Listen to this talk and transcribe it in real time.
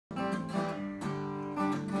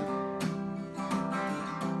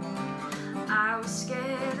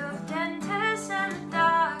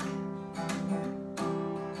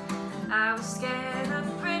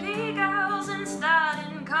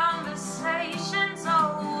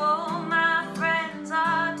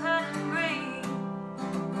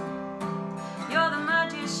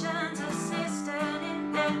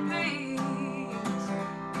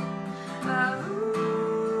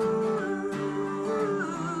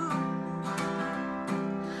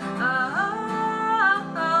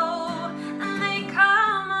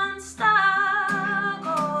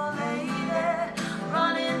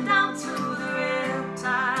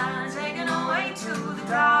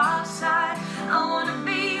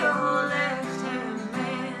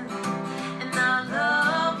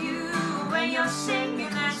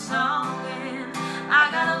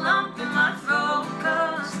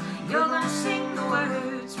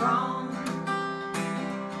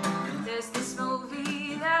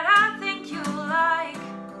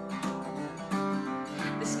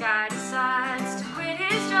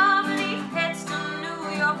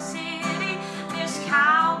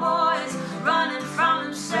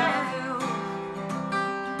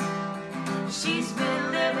She's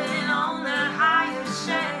been living on the higher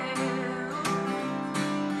shelf.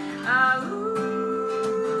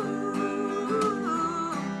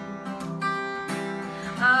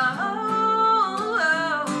 Ooh,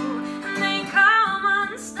 oh, and they come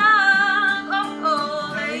unstuck.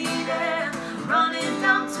 Oh, lady, running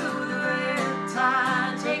down to the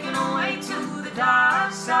riptide, taken away to the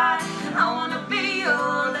dark side. I wanna be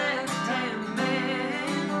your left-hand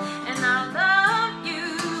man, and I love you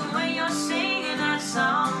when you're singing that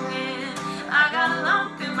song. And I got a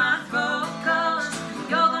lump in my throat 'cause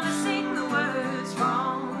you're gonna sing the words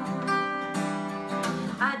wrong.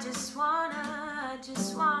 I just wanna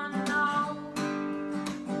know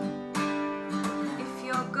if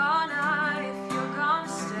you're gonna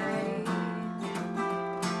stay.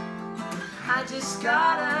 I just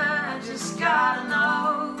gotta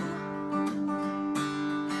know.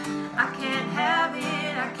 I can't have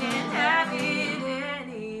it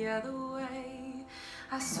any other way.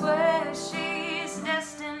 I swear